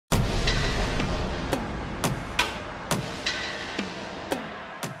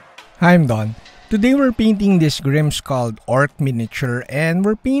Hi, I'm Don. Today we're painting this Grimskald Ork miniature and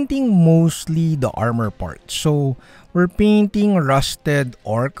we're painting mostly the armor part. So we're painting rusted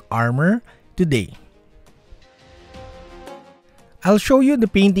orc armor today. I'll show you the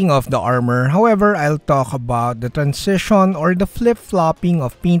painting of the armor, however I'll talk about the transition or the flip-flopping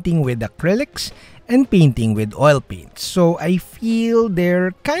of painting with acrylics and painting with oil paints. So I feel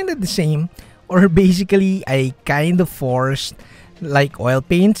they're kind of the same, or basically I kind of forced like oil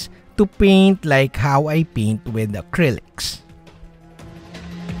paints to paint like how I paint with acrylics.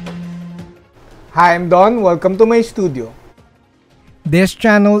 Hi, I'm Don. Welcome to my studio. This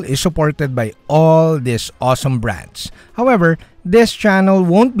channel is supported by all these awesome brands. However, this channel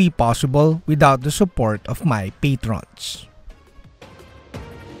won't be possible without the support of my patrons.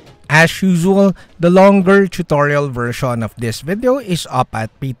 As usual, the longer tutorial version of this video is up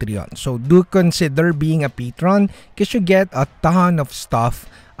at Patreon. So do consider being a patron because you get a ton of stuff,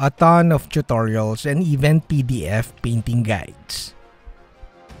 a ton of tutorials, and even PDF painting guides.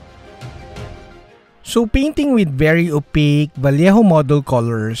 So painting with very opaque Vallejo model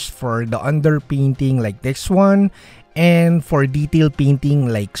colors for the underpainting like this one, and for detail painting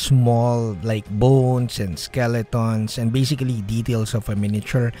like small like bones and skeletons and basically details of a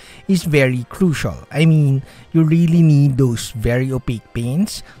miniature is very crucial. I mean, you really need those very opaque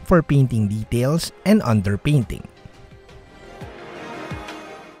paints for painting details and underpainting.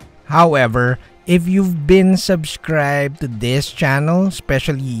 However, if you've been subscribed to this channel,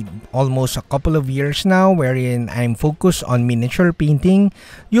 especially almost a couple of years now wherein I'm focused on miniature painting,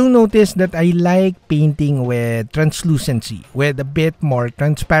 you'll notice that I like painting with translucency, with a bit more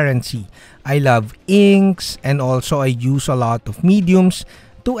transparency. I love inks and also I use a lot of mediums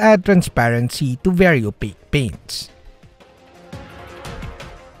to add transparency to very opaque paints.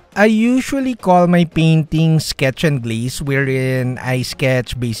 I usually call my painting sketch and glaze, wherein I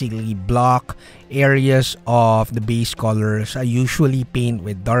sketch basically block areas of the base colors. I usually paint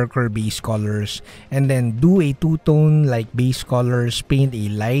with darker base colors and then do a two-tone like base colors, paint a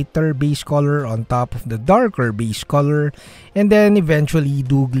lighter base color on top of the darker base color, and then eventually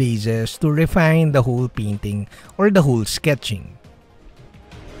do glazes to refine the whole painting or the whole sketching.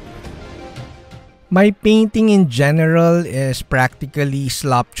 My painting in general is practically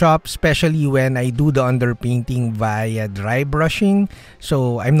slop chop, especially when I do the underpainting via dry brushing.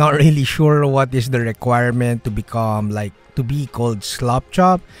 So I'm not really sure what is the requirement to become like to be called slop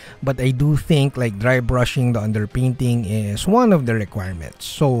chop, but I do think like dry brushing the underpainting is one of the requirements.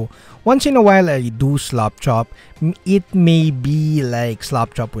 So once in a while I do slop chop. It may be like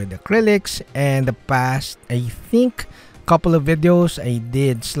slop chop with acrylics, and the past I think couple of videos I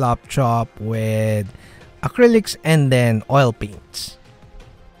did slop chop with acrylics and then oil paints.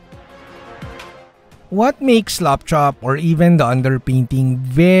 What makes slop chop or even the underpainting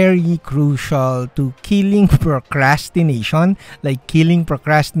very crucial to killing procrastination? Like killing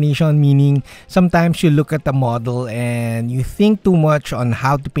procrastination meaning sometimes you look at the model and you think too much on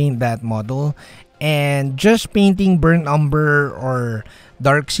how to paint that model, and just painting burnt umber or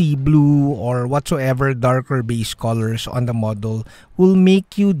dark sea blue or whatsoever darker base colors on the model will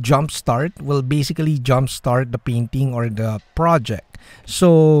make you basically jumpstart the painting or the project.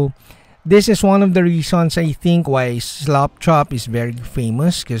 So this is one of the reasons I think why slop chop is very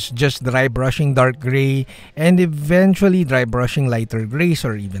famous, because just dry brushing dark gray and eventually dry brushing lighter grays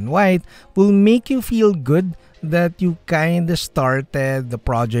or even white will make you feel good that you kinda started the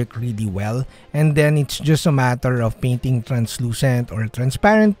project really well, and then it's just a matter of painting translucent or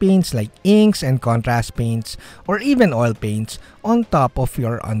transparent paints like inks and contrast paints or even oil paints on top of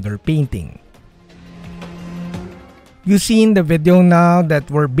your underpainting. You see in the video now that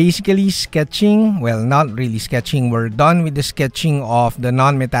we're basically sketching, well, not really sketching, we're done with the sketching of the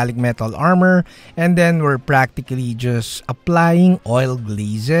non-metallic metal armor, and then we're practically just applying oil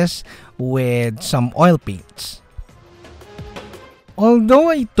glazes with some oil paints.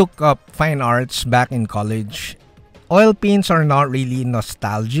 Although I took up fine arts back in college, oil paints are not really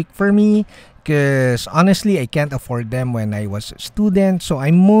nostalgic for me, because honestly I can't afford them when I was a student. So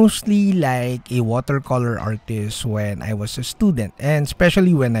I'm mostly like a watercolor artist when I was a student, and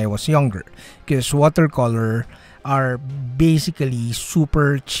especially when I was younger, because watercolor are basically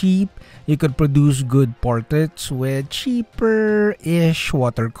super cheap. You could produce good portraits with cheaper-ish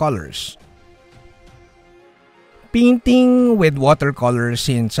watercolors. Painting with watercolors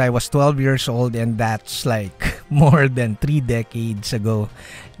since I was 12 years old, and that's like more than 3 decades ago,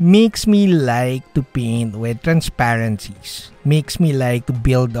 makes me like to paint with transparencies, makes me like to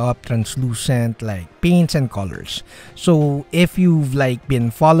build up translucent like paints and colors. So if you've like been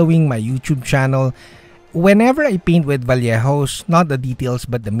following my YouTube channel, whenever I paint with Vallejos, not the details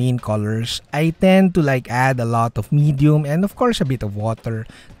but the main colors, I tend to add a lot of medium and of course a bit of water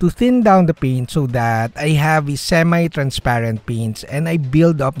to thin down the paint so that I have a semi-transparent paints and I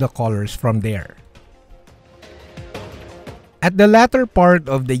build up the colors from there. At the latter part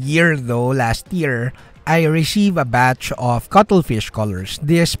of the year though, last year, I received a batch of cuttlefish colors.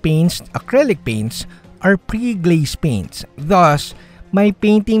 These paints, acrylic paints, are pre-glaze paints. Thus, my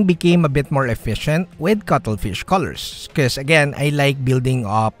painting became a bit more efficient with cuttlefish colors. Because again, I like building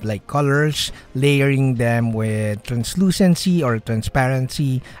up colors, layering them with translucency or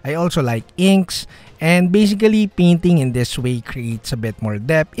transparency. I also like inks. And basically, painting in this way creates a bit more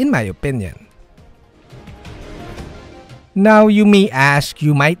depth in my opinion. Now you might ask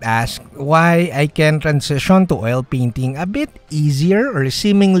why I can transition to oil painting a bit easier or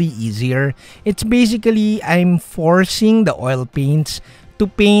seemingly easier. It's basically I'm forcing the oil paints to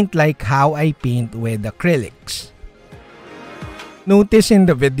paint like how I paint with acrylics. Notice in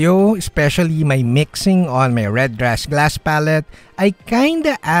the video, especially my mixing on my red grass glass palette, I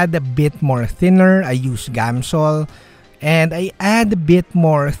kinda add a bit more thinner. I use Grimskald. And I add a bit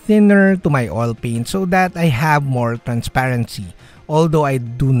more thinner to my oil paint so that I have more transparency. Although I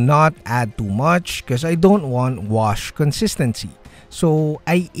do not add too much because I don't want wash consistency. So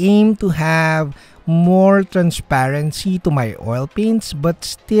I aim to have more transparency to my oil paints but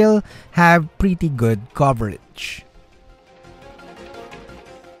still have pretty good coverage.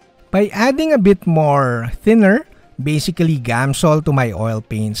 By adding a bit more thinner, basically Grimskald to my oil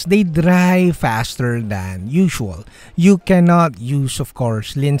paints, they dry faster than usual. You cannot use, of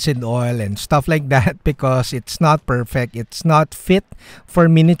course, linseed oil and stuff like that because it's not perfect. It's not fit for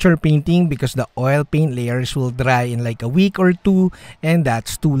miniature painting because the oil paint layers will dry in a week or two and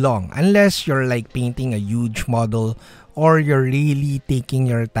that's too long. Unless you're painting a huge model or you're really taking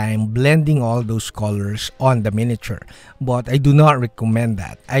your time blending all those colors on the miniature. But I do not recommend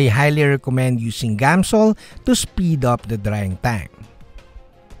that. I highly recommend using Grimskald to speed up the drying time.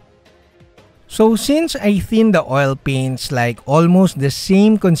 So since I thin the oil paints almost the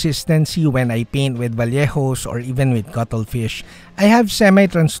same consistency when I paint with Vallejos or even with cuttlefish, I have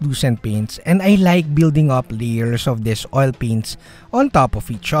semi-translucent paints and I like building up layers of these oil paints on top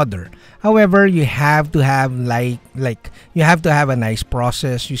of each other. However, you have to have a nice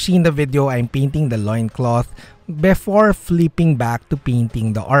process. You see in the video, I'm painting the loincloth before flipping back to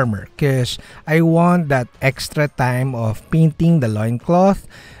painting the armor because I want that extra time of painting the loincloth.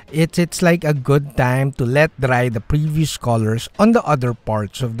 It's like a good time to let dry the previous colors on the other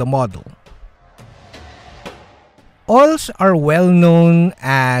parts of the model. Oils are well known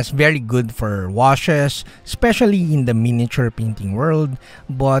as very good for washes, especially in the miniature painting world.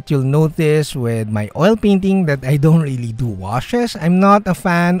 But you'll notice with my oil painting that I don't really do washes. I'm not a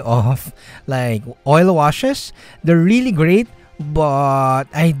fan of oil washes. They're really great, but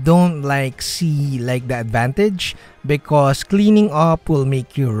I don't see the advantage because cleaning up will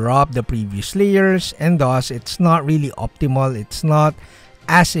make you rub the previous layers and thus it's not really optimal. It's not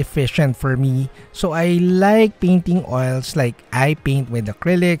as efficient for me. So I like painting oils like I paint with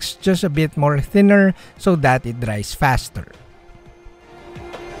acrylics, just a bit more thinner so that it dries faster.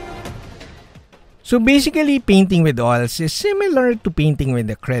 So basically, painting with oils is similar to painting with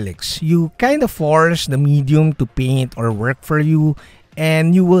acrylics. You kind of force the medium to paint or work for you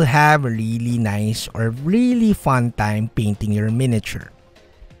and you will have a really nice or really fun time painting your miniature.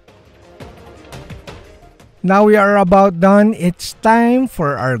 Now we are about done. It's time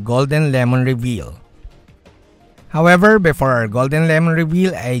for our golden lemon reveal. However, before our golden lemon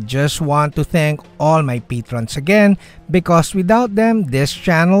reveal, I just want to thank all my patrons again because without them, this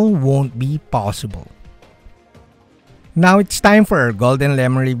channel won't be possible. Now it's time for our golden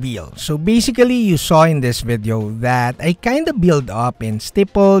lemon reveal. So basically, you saw in this video that I kinda build up and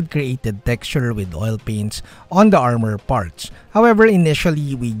stippled created texture with oil paints on the armor parts. However,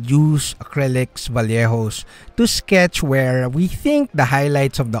 initially we use acrylics, Vallejos to sketch where we think the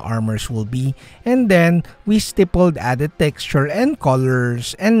highlights of the armors will be, and then we stippled added texture and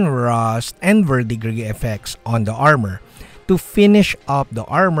colors and rust and verdigris effects on the armor. To finish up the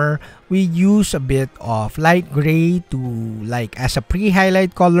armor, we use a bit of light gray as a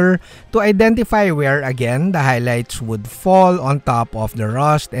pre-highlight color to identify where again the highlights would fall on top of the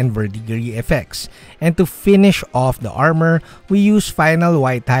rust and verdigris effects. And to finish off the armor, we use final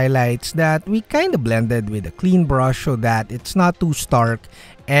white highlights that we kind of blended with a clean brush so that it's not too stark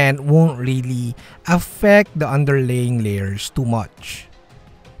and won't really affect the underlaying layers too much.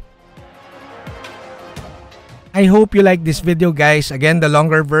 I hope you like this video, guys. Again, the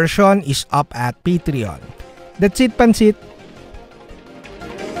longer version is up at Patreon. That's it, Pansit!